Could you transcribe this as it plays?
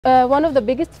One of the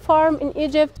biggest farm in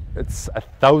Egypt. It's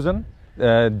 1,000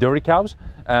 dairy cows,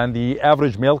 and the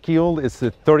average milk yield is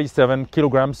 37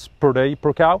 kilograms per day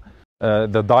per cow.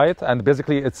 The diet, and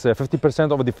basically it's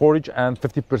 50% of the forage and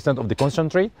 50% of the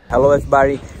concentrate. Hello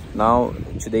everybody,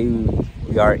 today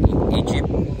we are in Egypt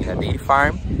in a dairy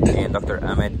farm, and Dr.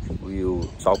 Ahmed will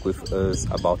talk with us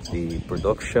about the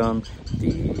production,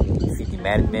 the feed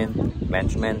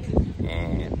management,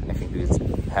 and I think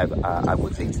we'll have a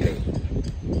good day today.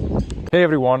 Hey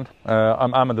everyone,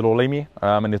 I'm Ahmed Olaymi.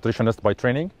 I'm a nutritionist by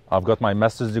training. I've got my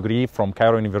master's degree from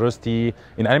Cairo University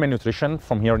in animal nutrition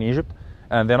from here in Egypt.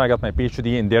 And then I got my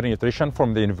PhD in dairy nutrition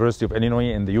from the University of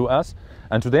Illinois in the US.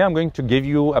 And today I'm going to give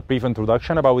you a brief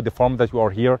introduction about the farm that you are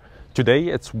here today.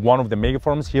 It's one of the mega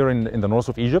farms here in the north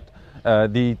of Egypt.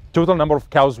 The total number of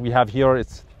cows we have here,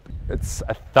 it's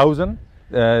 1,000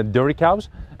 dairy cows.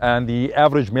 And the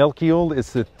average milk yield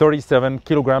is 37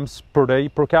 kilograms per day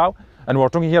per cow. And we're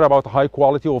talking here about high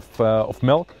quality of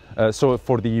milk. So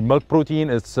for the milk protein,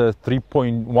 it's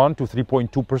 3.1 to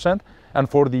 3.2%. And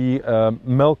for the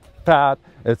milk fat,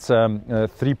 it's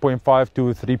 3.5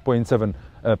 to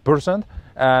 3.7%.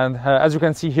 And as you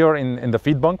can see here in the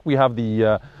feed bunk, we have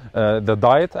the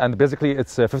diet, and basically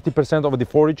it's 50% of the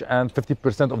forage and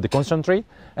 50% of the concentrate.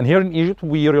 And here in Egypt,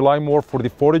 we rely more for the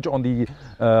forage on the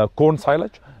corn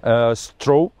silage,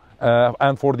 straw,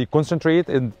 and for the concentrate.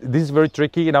 And this is very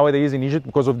tricky nowadays in Egypt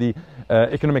because of the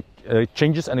economic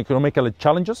changes and economical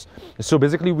challenges. So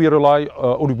basically we rely,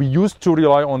 or we used to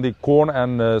rely on the corn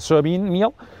and soybean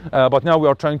meal, but now we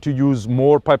are trying to use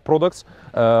more byproducts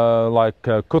like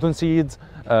cottonseeds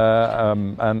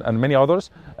and many others.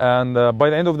 And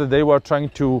by the end of the day, we are trying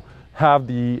to have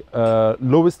the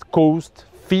lowest cost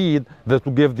feed that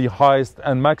will give the highest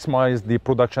and maximize the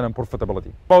production and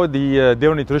profitability. About the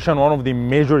dairy nutrition, one of the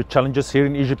major challenges here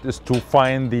in Egypt is to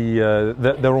find the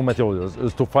raw materials,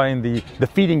 is to find the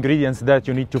feed ingredients that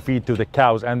you need to feed to the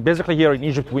cows. And basically here in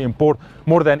Egypt, we import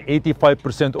more than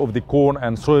 85% of the corn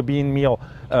and soybean meal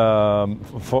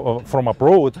from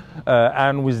abroad.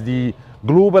 And with the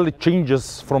global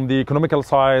changes from the economical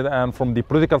side and from the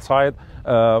political side,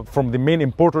 from the main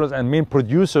importers and main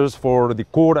producers for the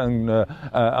corn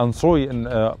and soy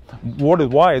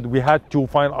worldwide, we had to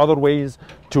find other ways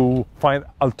to find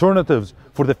alternatives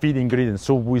for the feed ingredients.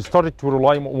 So we started to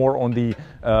rely more on the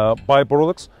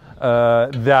byproducts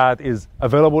that is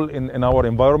available in our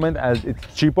environment, as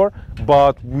it's cheaper.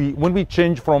 But when we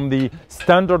change from the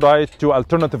standard diet to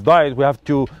alternative diet, we have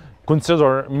to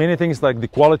consider many things like the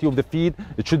quality of the feed.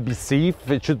 It should be safe.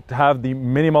 It should have the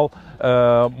minimal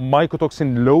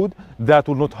mycotoxin load that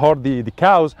will not hurt the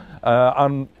cows.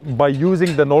 And by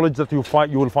using the knowledge that you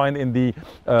will find in the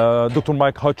Dr.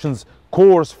 Mike Hutchins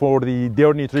course for the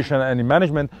dairy nutrition and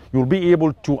management, you'll be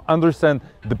able to understand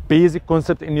the basic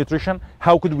concept in nutrition.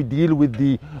 How could we deal with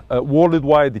the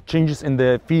worldwide changes in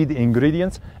the feed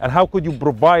ingredients, and how could you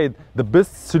provide the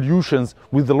best solutions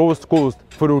with the lowest cost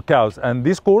for your cows? And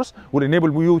this course will enable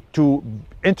you to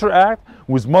interact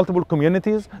with multiple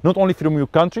communities, not only from your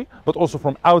country, but also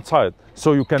from outside.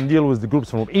 So you can deal with the groups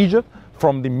from Egypt,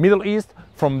 from the Middle East,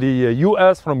 from the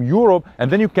US, from Europe,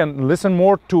 and then you can listen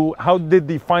more to how did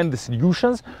they find the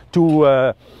solutions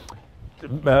to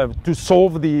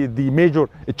solve the major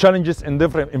challenges in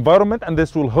different environment, and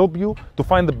this will help you to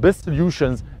find the best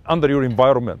solutions under your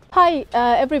environment. Hi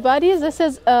everybody, this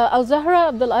is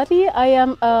Al-Zahra Abdullati. I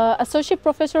am Associate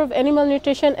Professor of Animal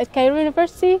Nutrition at Cairo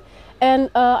University,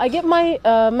 and I get my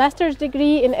master's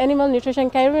degree in Animal Nutrition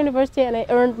at Cairo University, and I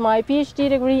earned my PhD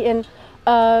degree in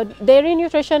dairy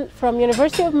nutrition from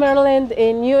University of Maryland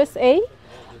in USA.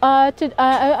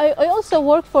 I also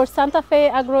work for Santa Fe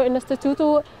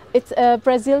Agroinstituto. It's a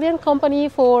Brazilian company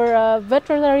for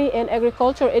veterinary and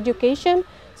agriculture education,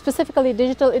 specifically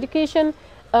digital education.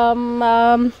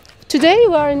 Today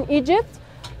we are in Egypt,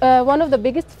 one of the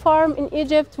biggest farm in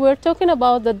Egypt. We're talking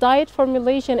about the diet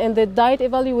formulation and the diet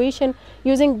evaluation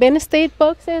using Penn State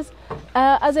boxes.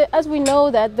 As we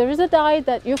know that there is a diet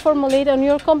that you formulate on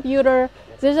your computer,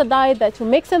 there's a diet that you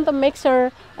mix in the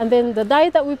mixer, and then the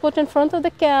diet that we put in front of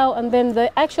the cow, and then the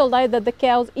actual diet that the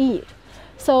cows eat.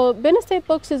 So Penn State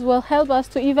boxes will help us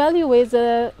to evaluate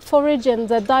the forage and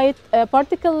the diet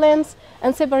particle lengths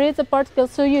and separate the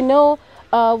particles, so you know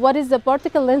what is the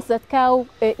particle length that cow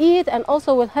eat, and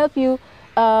also will help you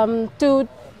to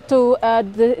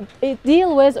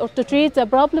deal with or to treat the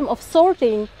problem of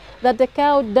sorting that the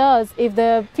cow does if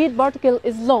the feed particle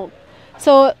is long.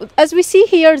 So as we see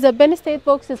here, the Penn State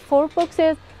box is 4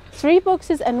 boxes, 3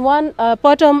 boxes, and 1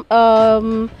 bottom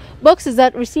boxes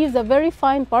that receive the very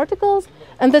fine particles.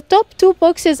 And the top 2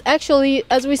 boxes, actually,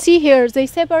 as we see here, they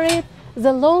separate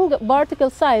the long particle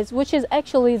size, which is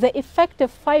actually the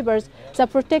effective fibers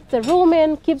that protect the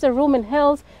rumen, keep the rumen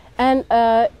health, and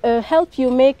help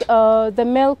you make the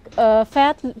milk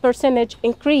fat percentage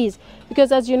increase.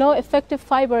 Because as you know, effective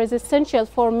fiber is essential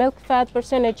for milk fat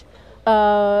percentage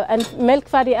and milk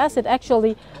fatty acid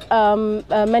actually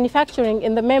manufacturing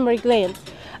in the mammary glands.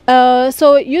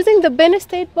 So using the Penn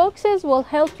State boxes will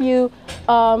help you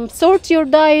sort your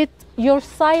diet, your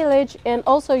silage, and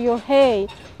also your hay.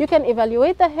 You can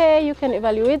evaluate the hay, you can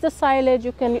evaluate the silage,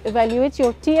 you can evaluate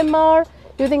your TMR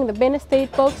using the Penn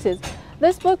State boxes.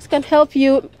 This box can help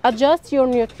you adjust your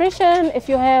nutrition. If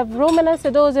you have rumen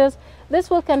acidosis, this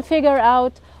can figure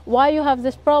out why you have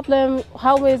this problem,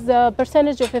 how is the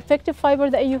percentage of effective fiber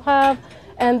that you have,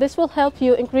 and this will help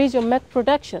you increase your milk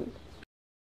production.